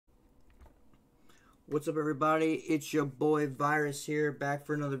What's up, everybody? It's your boy Virus here, back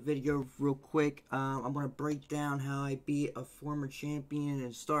for another video real quick. I'm going to break down how I beat a former champion in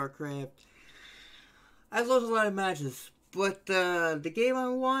StarCraft. I've lost a lot of matches, but the game I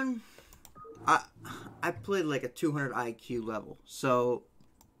won, I played like a 200 IQ level. So,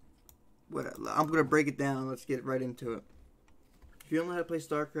 I'm going to break it down. Let's get right into it. If you don't know how to play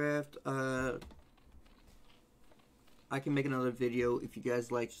StarCraft, I can make another video. If you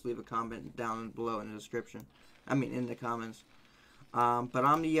guys like, just leave a comment down below in the description. I mean, in the comments. But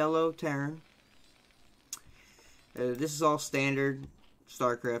I'm the yellow Terran. This is all standard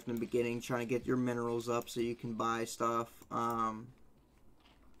StarCraft in the beginning, trying to get your minerals up so you can buy stuff. But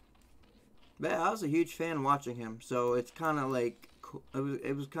I was a huge fan watching him, so it's kind of like,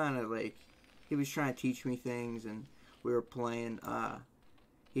 it was kind of like, he was trying to teach me things, and we were playing.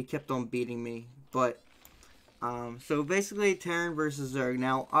 He kept on beating me, but so basically, Terran versus Zerg.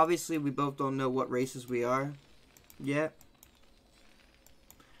 Now, obviously, we both don't know what races we are yet.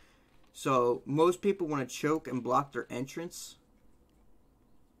 So, most people want to choke and block their entrance.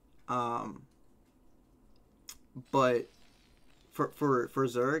 But for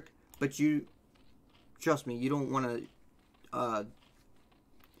Zerg, but you trust me, you don't want to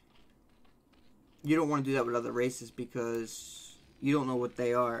do that with other races because you don't know what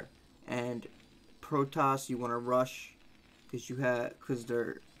they are. And Protoss, you want to rush because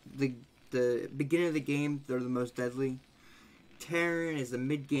they're the beginning of the game, they're the most deadly. Terran is the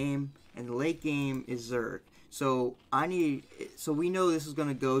mid game, and the late game is Zerg. So we know this is going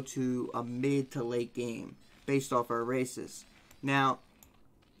to go to a mid to late game based off our races. Now,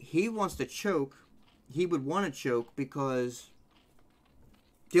 he wants to choke. He would want to choke because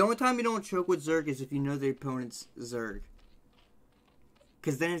the only time you don't choke with Zerg is if you know the opponent's Zerg.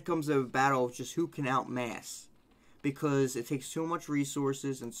 Because then it comes to a battle of just who can outmass. Because it takes so much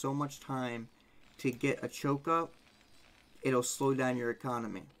resources and so much time to get a choke up, it'll slow down your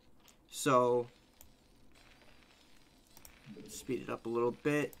economy. So, speed it up a little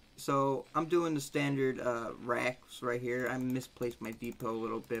bit. So, I'm doing the standard racks right here. I misplaced my depot a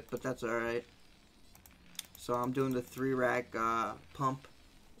little bit, but that's alright. So, I'm doing the 3-rack pump.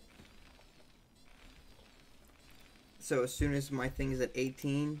 So as soon as my thing is at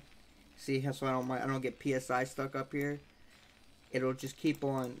 18, see how so I don't get PSI stuck up here. It'll just keep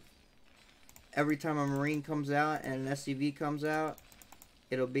on. Every time a Marine comes out and an SCV comes out,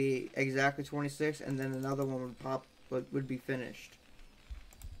 it'll be exactly 26, and then another one would pop, would be finished.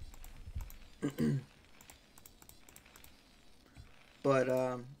 But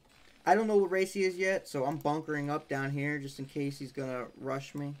I don't know what race he is yet, so I'm bunkering up down here just in case he's gonna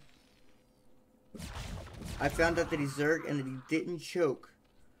rush me. I found out that he's Zerg and that he didn't choke.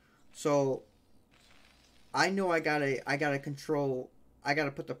 So I know I gotta control, I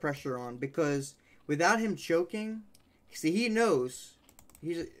gotta put the pressure on, because without him choking, see, he knows,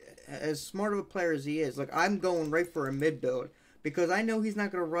 he's as smart of a player as he is. Like, I'm going right for a mid build because I know he's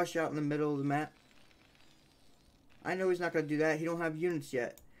not gonna rush out in the middle of the map. I know he's not gonna do that. He don't have units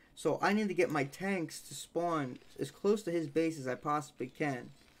yet. So I need to get my tanks to spawn as close to his base as I possibly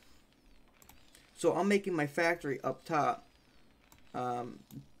can. So I'm making my factory up top,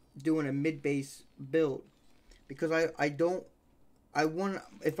 doing a mid-base build, because I want,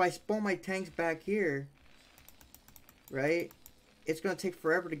 if I spawn my tanks back here, right, it's going to take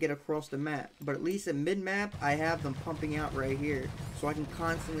forever to get across the map. But at least at mid-map, I have them pumping out right here, so I can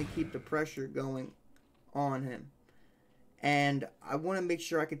constantly keep the pressure going on him. And I want to make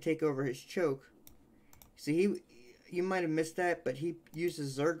sure I can take over his choke. See, you might have missed that, but he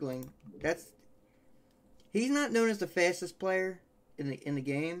uses Zergling. He's not known as the fastest player in the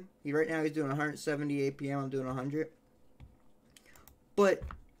game. Right now he's doing 170 APM. I'm doing 100. But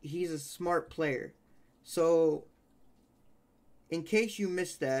he's a smart player. So, in case you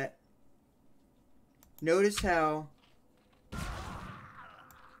missed that, notice how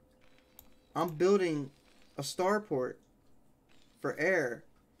I'm building a starport for air,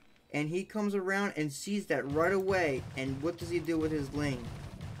 and he comes around and sees that right away. And what does he do with his lane?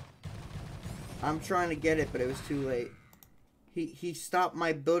 I'm trying to get it, but it was too late. He stopped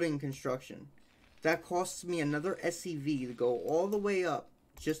my building construction. That costs me another SCV to go all the way up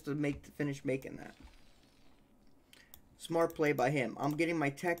just to finish making that. Smart play by him. I'm getting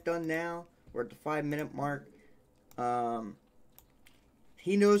my tech done now. We're at the 5-minute mark.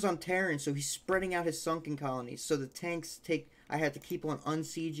 He knows I'm Terran, so he's spreading out his sunken colonies. So the tanks I had to keep on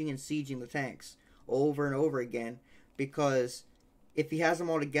unsieging and sieging the tanks over and over again, because if he has them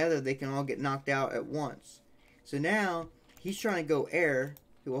all together, they can all get knocked out at once. So now, he's trying to go air.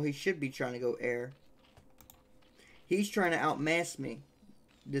 Well, he should be trying to go air. He's trying to outmass me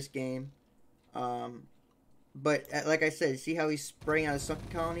this game. But like I said, see how he's spraying out his sunken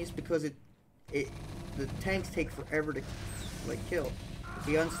colonies? Because the tanks take forever to like kill.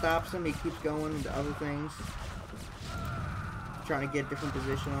 He unstops them, he keeps going to other things, trying to get different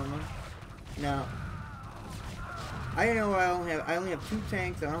position on them. Now, I know I only have 2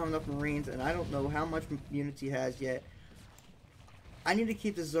 tanks, I don't have enough Marines, and I don't know how much units he has yet. I need to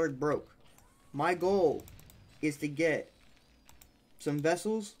keep this Zerg broke. My goal is to get some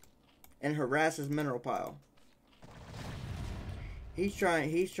vessels and harass his mineral pile. He's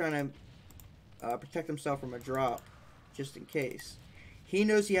trying to protect himself from a drop, just in case. He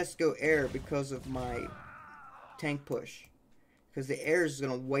knows he has to go air because of my tank push, because the air is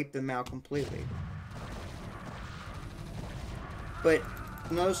going to wipe them out completely. But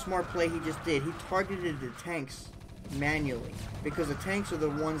another smart play he just did, he targeted the tanks manually, because the tanks are the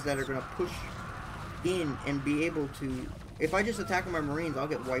ones that are going to push in and be able to. If I just attack my Marines, I'll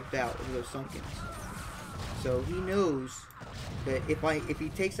get wiped out with those Sunkens. So he knows that if he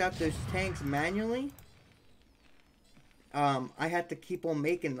takes out those tanks manually, I have to keep on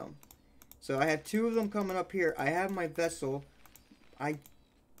making them. So I have 2 of them coming up here. I have my vessel. I'm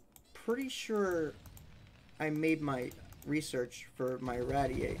pretty sure I made my research for my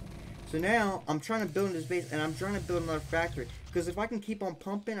irradiate. So now I'm trying to build this base, and I'm trying to build another factory. Because if I can keep on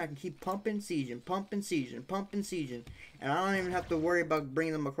pumping, I can keep pumping, sieging, pumping, sieging, pumping, sieging, and I don't even have to worry about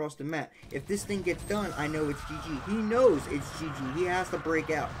bringing them across the map. If this thing gets done, I know it's GG. He knows it's GG. He has to break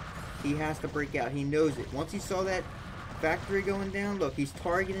out. He has to break out. He knows it. Once he saw that factory going down, look, he's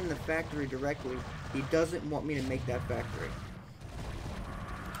targeting the factory directly. He doesn't want me to make that factory.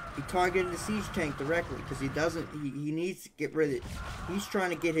 He targeted the siege tank directly because he needs to get rid of it. He's trying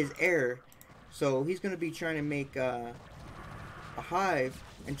to get his air, so he's going to be trying to make a hive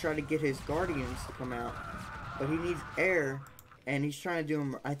and try to get his guardians to come out. But he needs air, and he's trying to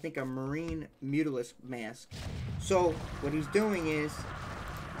do, I think, a marine mutalisk mask. So what he's doing is,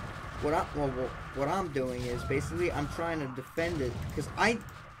 what I'm doing is basically I'm trying to defend it, because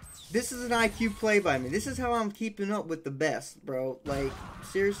this is an IQ play by me. This is how I'm keeping up with the best, bro. Like,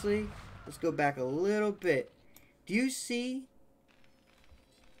 seriously? Let's go back a little bit. Do you see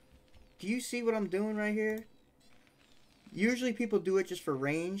what I'm doing right here? Usually people do it just for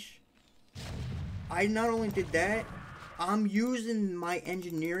range. I not only did that, I'm using my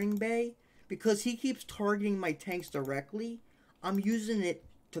engineering bay because he keeps targeting my tanks directly. I'm using it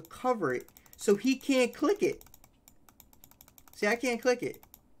to cover it so he can't click it. See, I can't click it.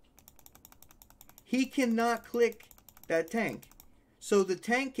 He cannot click that tank. So the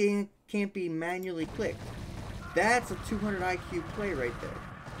tank can't be manually clicked. That's a 200 IQ play right there.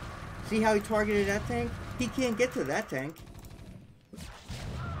 See how he targeted that tank? He can't get to that tank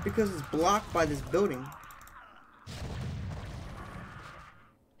because it's blocked by this building.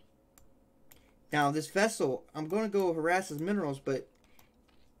 Now this vessel, I'm going to go harass his minerals, but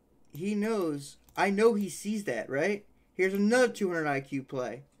he knows, I know he sees that, right? Here's another 200 IQ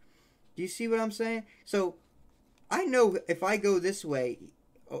play. Do you see what I'm saying? So, I know if I go this way,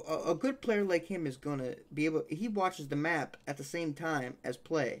 a good player like him is going to be able, he watches the map at the same time as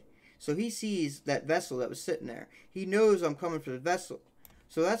play. So he sees that vessel that was sitting there. He knows I'm coming for the vessel.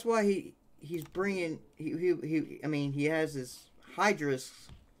 So that's why he's bringing, he has his Hydras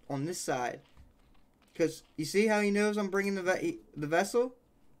on this side. Because you see how he knows I'm bringing the vessel?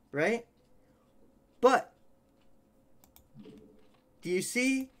 Right? But, do you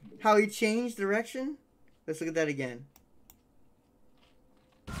see how he changed direction? Let's look at that again.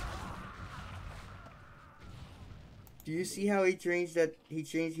 Do you see how he changed that?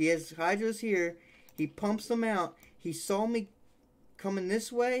 He has Hydras here. He pumps them out. He saw me coming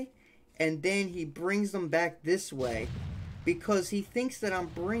this way, and then he brings them back this way because he thinks that I'm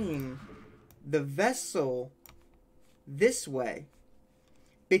bringing the vessel this way.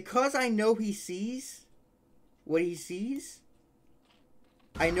 Because I know he sees what he sees.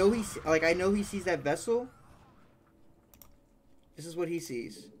 I know he sees that vessel. This is what he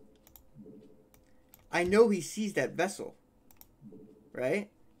sees. I know he sees that vessel. Right?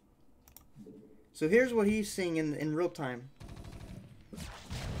 So here's what he's seeing in real time.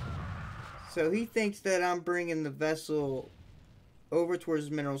 So he thinks that I'm bringing the vessel over towards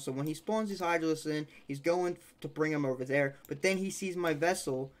his minerals. So when he spawns his Hydralis in, he's going to bring him over there. But then he sees my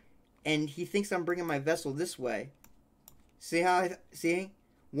vessel, and he thinks I'm bringing my vessel this way. See how see?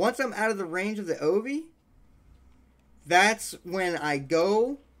 Once I'm out of the range of the Ovi, that's when I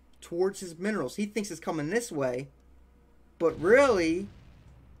go towards his minerals. He thinks it's coming this way, but really,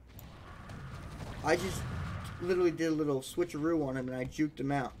 I just literally did a little switcheroo on him, and I juked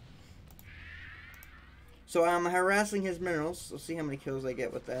him out. So I'm harassing his minerals. Let's see how many kills I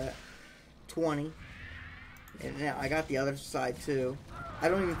get with that. 20. And now I got the other side too. I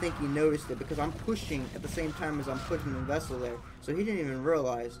don't even think he noticed it because I'm pushing at the same time as I'm putting the vessel there. So he didn't even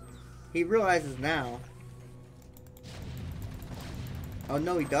realize. He realizes now. Oh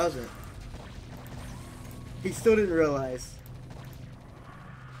no, he doesn't. He still didn't realize.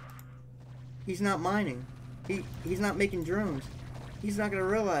 He's not mining. He's not making drones. He's not gonna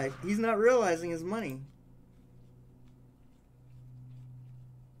realize. He's not realizing his money.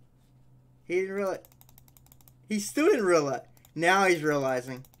 He didn't realize. He still didn't realize. Now he's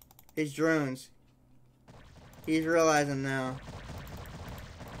realizing. His drones. He's realizing now.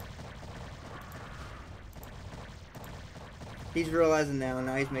 He's realizing now.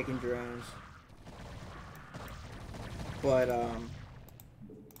 Now he's making drones. But,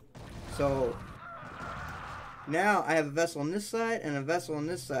 so, now I have a vessel on this side and a vessel on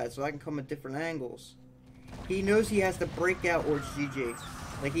this side, so I can come at different angles. He knows he has to break out or it's GG.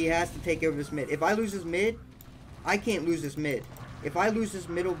 Like, he has to take over this mid. If I lose this mid, I can't lose this mid. If I lose this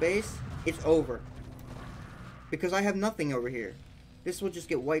middle base, it's over. Because I have nothing over here. This will just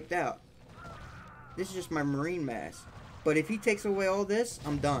get wiped out. This is just my marine mass. But if he takes away all this,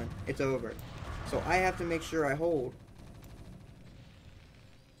 I'm done. It's over. So I have to make sure I hold.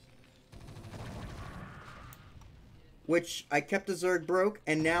 Which, I kept the Zerg broke,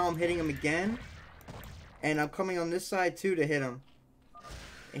 and now I'm hitting him again. And I'm coming on this side, too, to hit him.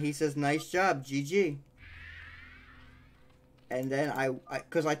 And he says, nice job, GG. And then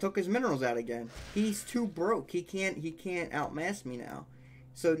because I took his minerals out again. He's too broke. He can't outmass me now.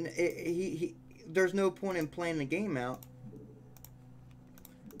 So, there's no point in playing the game out.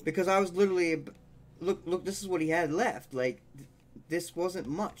 Because I was literally, look, this is what he had left. Like, this wasn't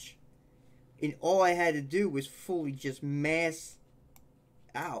much. And all I had to do was fully just mass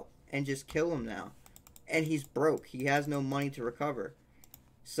out and just kill him now. And he's broke. He has no money to recover.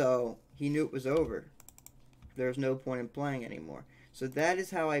 So, he knew it was over. There's no point in playing anymore. So that is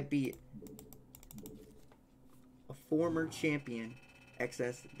how I beat a former champion,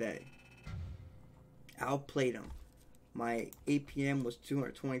 xS.DaY. Outplayed him. My APM was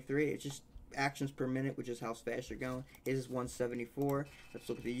 223. It's just actions per minute, which is how fast you're going. His is 174. Let's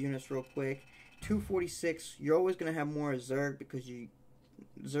look at the units real quick. 246. You're always going to have more Zerg because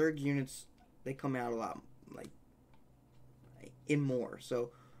Zerg units, they come out a lot, like, in more.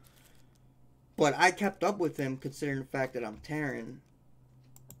 So, but I kept up with him considering the fact that I'm Terran.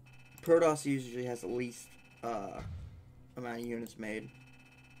 Protoss usually has the least amount of units made.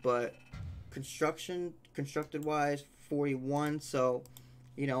 But constructed wise, 41. So,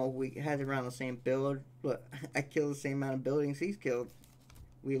 you know, we had around the same build. Look, I killed the same amount of buildings he's killed.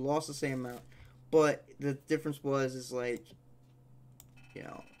 We lost the same amount. But the difference is like, you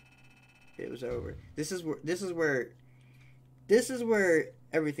know, it was over. This is where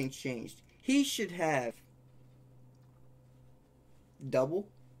everything changed. He should have double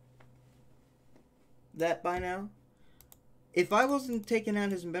that by now. If I wasn't taking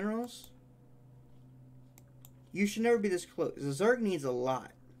out his minerals, you should never be this close. The Zerg needs a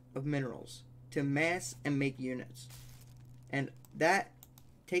lot of minerals to mass and make units. And that,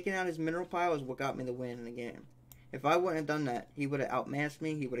 taking out his mineral pile is what got me the win in the game. If I wouldn't have done that, he would have outmassed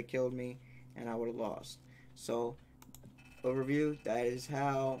me, he would have killed me, and I would have lost. So, overview, that's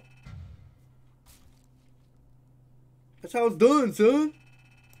how it's done, son.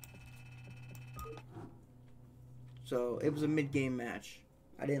 So, it was a mid-game match.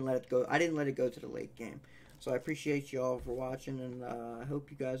 I didn't let it go. I didn't let it go to the late game. So, I appreciate you all for watching, and I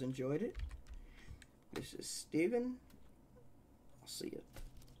hope you guys enjoyed it. This is Steven. I'll see you.